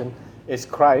explanation, is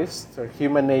Christ, or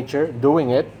human nature,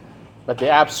 doing it, but the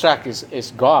abstract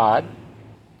is God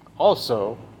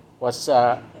also was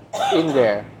in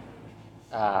there.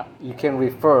 You can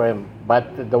refer him,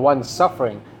 but the one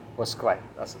suffering was Christ,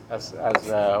 as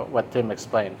what Tim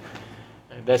explained.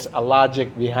 There's a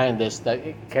logic behind this that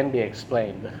it can be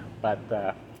explained, but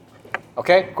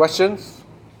okay, questions?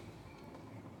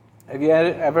 Have you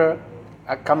ever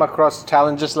come across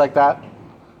challenges like that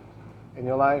in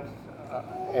your life?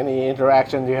 Any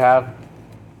interaction you have?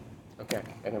 Okay,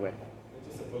 anyway.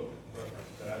 Just a book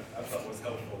reference that I thought was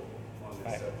helpful on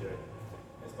this subject.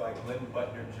 It's by Glenn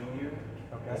Butner Jr.,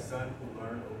 The Son Who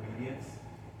Learned Obedience,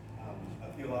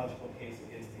 a theological case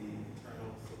against the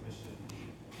eternal submission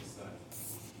of the Son.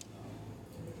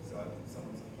 So some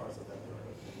parts of that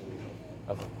are really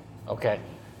helpful. Okay,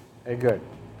 very good.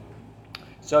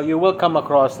 So you will come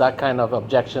across that kind of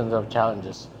objections or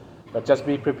challenges, but just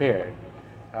be prepared.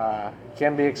 It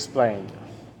can be explained.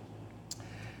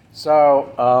 So,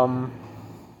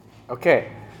 okay.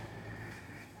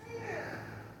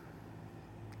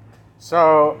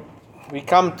 So we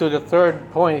come to the third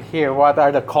point here. What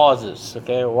are the causes?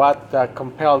 Okay, what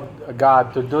compelled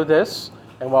God to do this,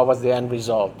 and what was the end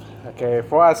result? Okay,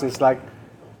 for us it's like,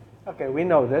 okay, we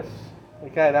know this.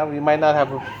 Okay, now we might not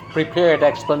have a prepared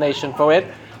explanation for it,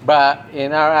 but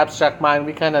in our abstract mind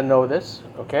we kind of know this.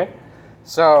 Okay,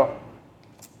 so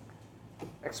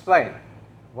explain.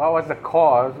 What was the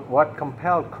cause? What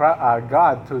compelled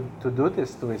God to do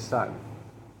this to his Son?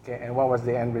 Okay, and what was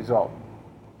the end result?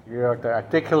 You have to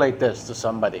articulate this to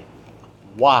somebody.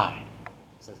 Why?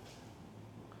 The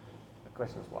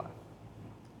question is why.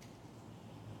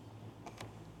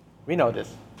 We know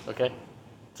this, okay?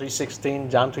 3:16,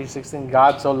 John 3:16.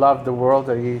 God so loved the world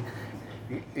that he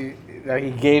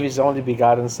gave his only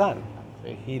begotten Son.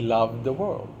 He loved the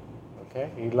world. Okay,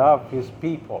 he loved his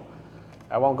people.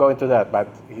 I won't go into that, but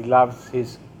he loves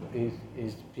his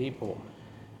people,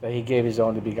 that he gave his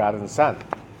only begotten Son.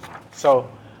 So,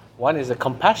 one is the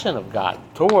compassion of God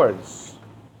towards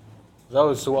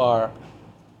those who are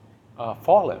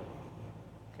fallen.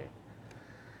 Okay.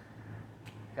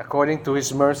 According to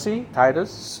his mercy,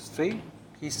 Titus 3,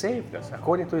 he saved us.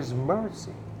 According to his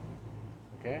mercy.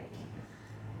 Okay.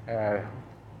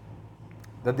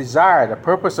 The desire, the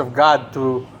purpose of God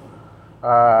to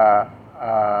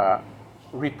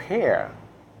repair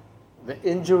the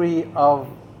injury of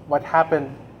what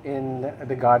happened in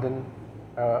the Garden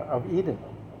of Eden.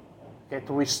 Okay,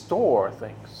 to restore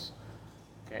things.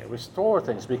 Okay, restore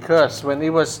things, because when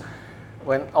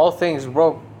all things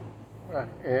broke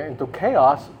into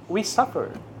chaos, we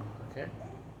suffered. Okay,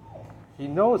 He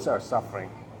knows our suffering.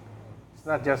 It's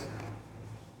not just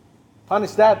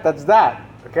punish that. That's that.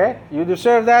 Okay, you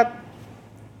deserve that.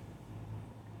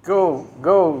 Go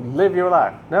live your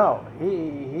life. No,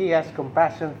 He has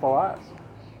compassion for us.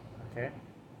 Okay,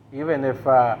 even if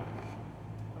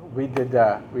we did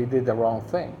the wrong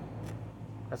thing.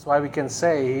 That's why we can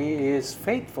say He is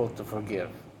faithful to forgive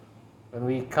when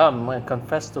we come and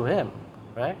confess to Him,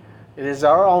 right? It is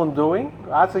our own doing.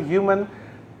 As a human,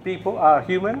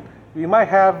 we might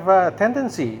have a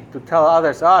tendency to tell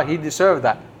others, he deserved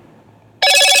that.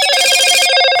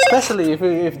 Especially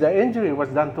if the injury was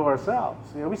done to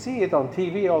ourselves. We see it on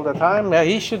TV all the time.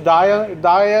 He should die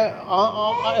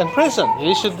in prison.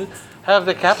 He should have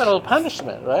the capital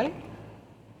punishment, right?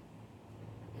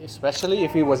 Especially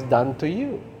if it was done to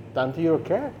you, done to your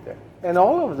character. And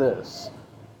all of this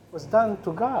was done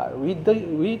to God.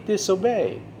 We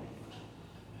disobeyed.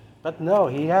 But no,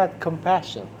 He had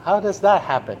compassion. How does that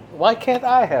happen? Why can't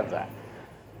I have that?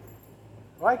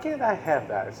 Why can't I have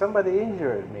that? If somebody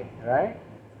injured me, right?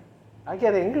 I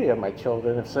get angry at my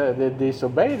children if they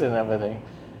disobeyed and everything.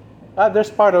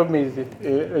 There's part of me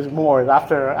is more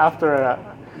after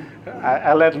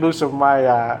I let loose of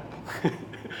my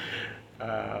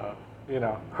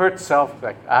hurt self,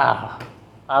 like,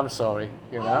 I'm sorry,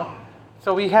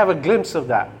 So we have a glimpse of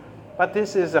that. But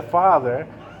this is a Father,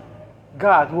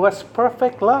 God, who has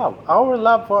perfect love. Our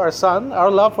love for our son, our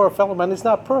love for our fellow man is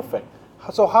not perfect.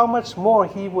 So how much more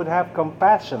He would have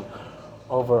compassion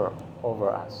over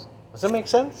us? Does that make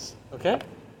sense? Okay?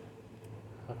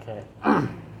 Okay.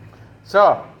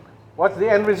 So, what's the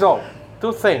end result?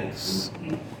 Two things.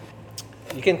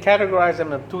 You can categorize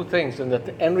them in two things, and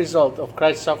the end result of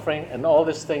Christ's suffering and all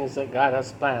these things that God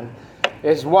has planned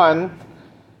is one,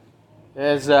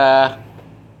 is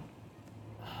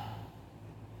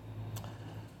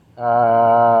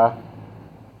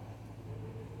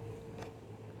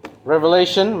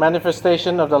revelation,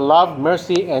 manifestation of the love,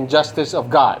 mercy, and justice of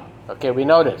God. Okay, we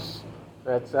know this.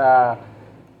 Let's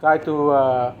try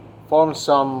to form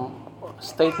some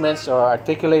statements or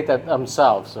articulate that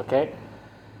themselves, okay?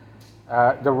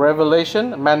 The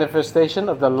revelation, manifestation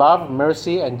of the love,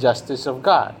 mercy, and justice of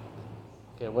God.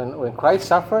 Okay, when Christ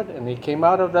suffered and He came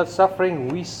out of that suffering,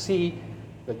 we see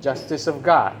the justice of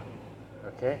God.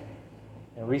 Okay?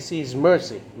 And we see His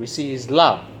mercy. We see His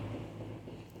love.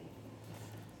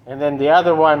 And then the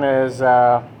other one is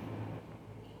the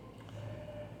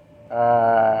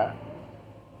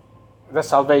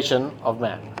salvation of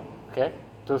man. Okay?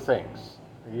 Two things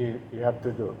you have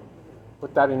to do.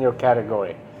 Put that in your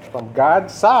category. From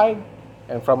God's side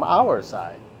and from our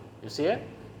side. You see it?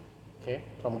 Okay?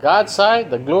 From God's side,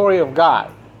 the glory of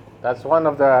God. That's one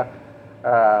of the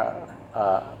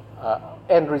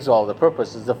end result, the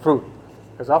purpose is the fruit.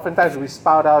 Because oftentimes we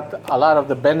spout out a lot of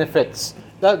the benefits.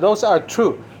 Those are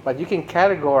true, but you can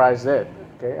categorize it.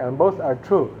 Okay? And both are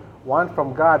true. One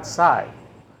from God's side.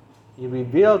 He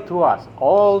revealed to us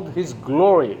all His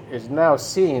glory is now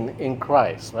seen in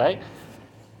Christ, right?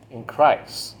 In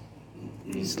Christ.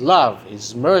 His love,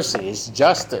 His mercy, His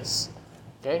justice.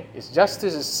 Okay? His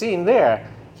justice is seen there.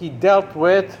 He dealt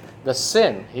with the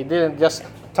sin. He didn't just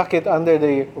tuck it under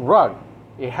the rug.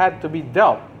 It had to be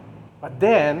dealt. But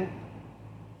then,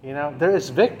 there is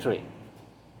victory.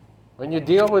 When you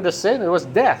deal with the sin, it was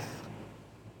death.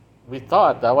 We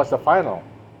thought that was the final.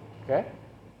 Okay?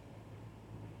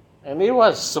 And it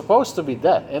was supposed to be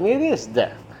death. And it is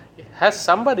death.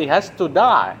 Somebody has to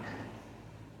die.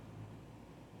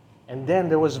 And then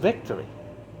there was victory.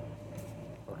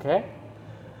 Okay?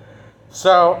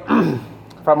 So,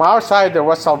 from our side, there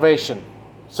was salvation.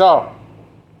 So,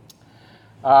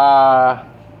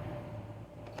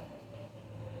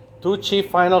 two chief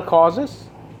final causes: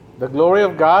 the glory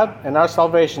of God and our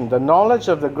salvation. The knowledge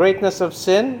of the greatness of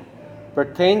sin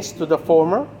pertains to the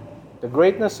former. The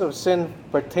greatness of sin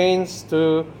pertains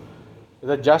to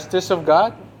the justice of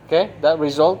God. Okay, that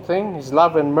result thing, His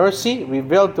love and mercy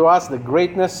revealed to us the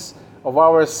greatness of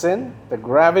our sin, the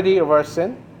gravity of our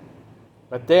sin.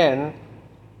 But then,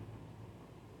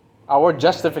 our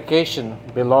justification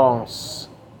belongs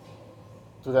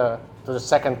to to the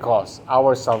second cause,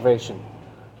 our salvation,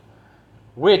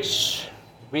 which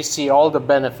we see all the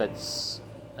benefits,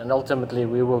 and ultimately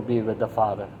we will be with the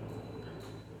Father.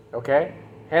 Okay?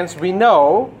 Hence we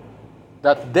know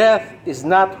that death is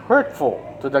not hurtful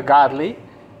to the godly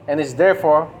and is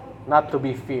therefore not to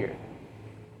be feared.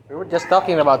 We were just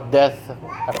talking about death.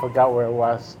 I forgot where it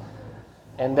was.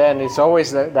 And then it's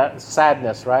always that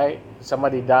sadness, right?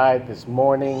 Somebody died, this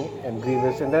mourning and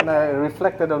grievous. And then I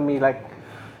reflected on me like,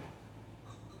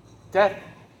 death,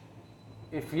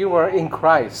 if you were in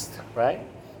Christ, right?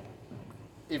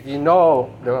 If you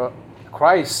know the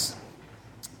Christ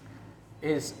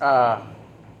is not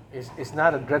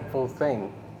a dreadful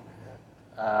thing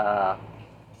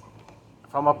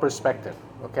from a perspective,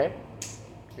 okay?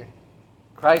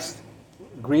 Christ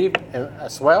grieved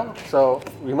as well, so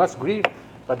we must grieve.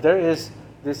 But there is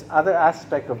this other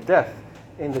aspect of death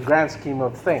in the grand scheme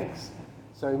of things.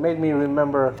 So it made me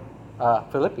remember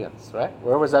Philippians, right?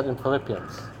 Where was that in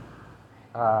Philippians?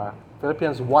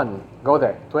 Philippians 1. Go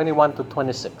there, 21 to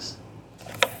 26.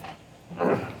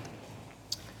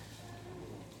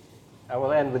 I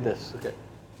will end with this. Okay.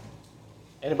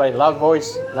 Anybody? Loud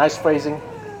voice, nice phrasing.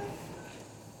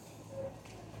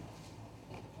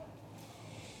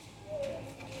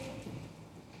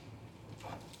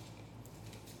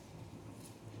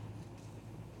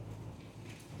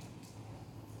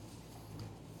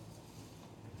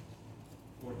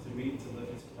 For to me to live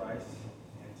is Christ,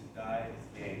 and to die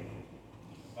is gain.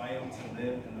 If I am to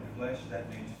live in the flesh, that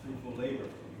means fruitful labor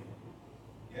for me.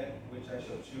 Yet which I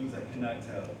shall choose, I cannot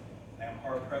tell. I am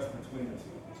hard pressed between the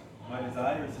two. My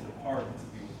desire is to depart and to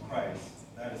be with Christ.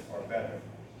 That is far better.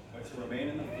 But to remain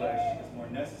in the flesh is more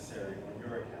necessary on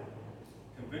your account.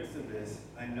 Convinced of this,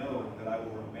 I know that I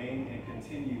will remain and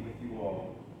continue with you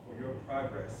all for your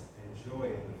progress and joy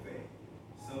in the faith,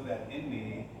 so that in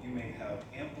me you may have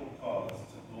ample cause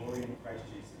to glory in Christ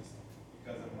Jesus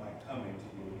because of my coming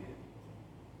to you again.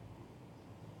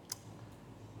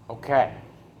 Okay.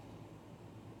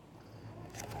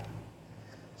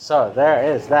 So there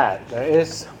is that. There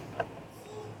is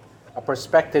a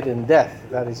perspective in death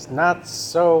that is not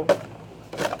so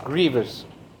grievous.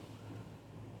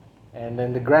 And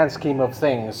in the grand scheme of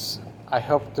things, I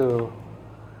hope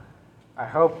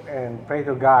and pray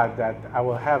to God that I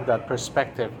will have that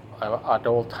perspective at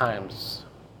all times.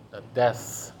 That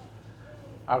death,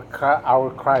 our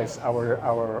Christ,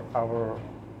 our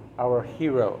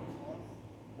hero,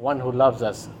 one who loves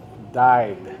us,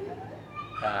 died,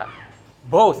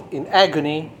 both in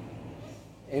agony,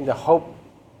 in the hope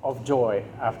of joy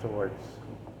afterwards.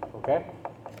 Okay?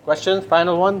 Questions?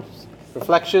 Final ones?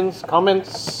 Reflections?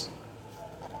 Comments?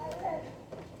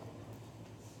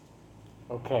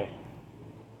 Okay.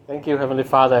 Thank you, Heavenly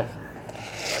Father.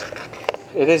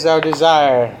 It is our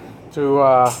desire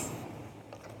to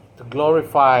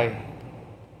glorify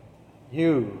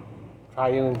you,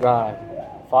 Triune God,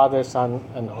 Father, Son,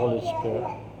 and Holy Spirit.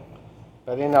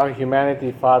 That in our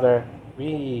humanity, Father,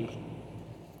 we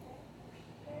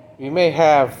may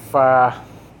have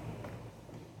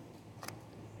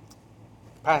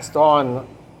passed on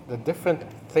the different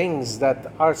things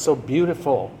that are so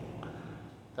beautiful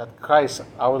that Christ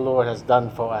our Lord has done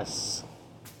for us,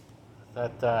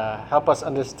 that help us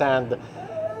understand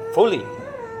fully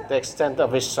the extent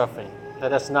of His suffering.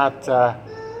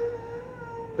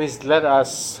 Please let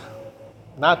us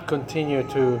not continue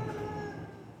to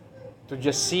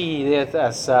just see it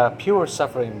as pure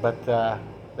suffering, but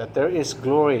that there is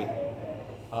glory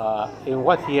in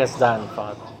what He has done,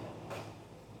 Father.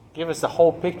 Give us the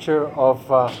whole picture of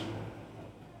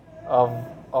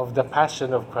the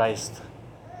passion of Christ,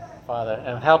 Father,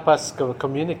 and help us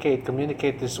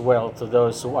communicate this well to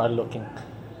those who are looking.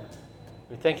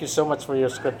 We thank you so much for your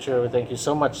scripture. We thank you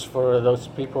so much for those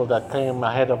people that came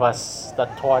ahead of us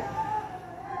that taught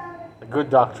the good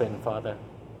doctrine, Father,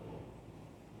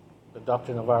 the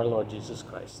doctrine of our Lord Jesus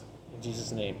Christ. In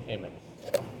Jesus' name, amen.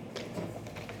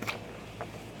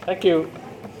 Thank you.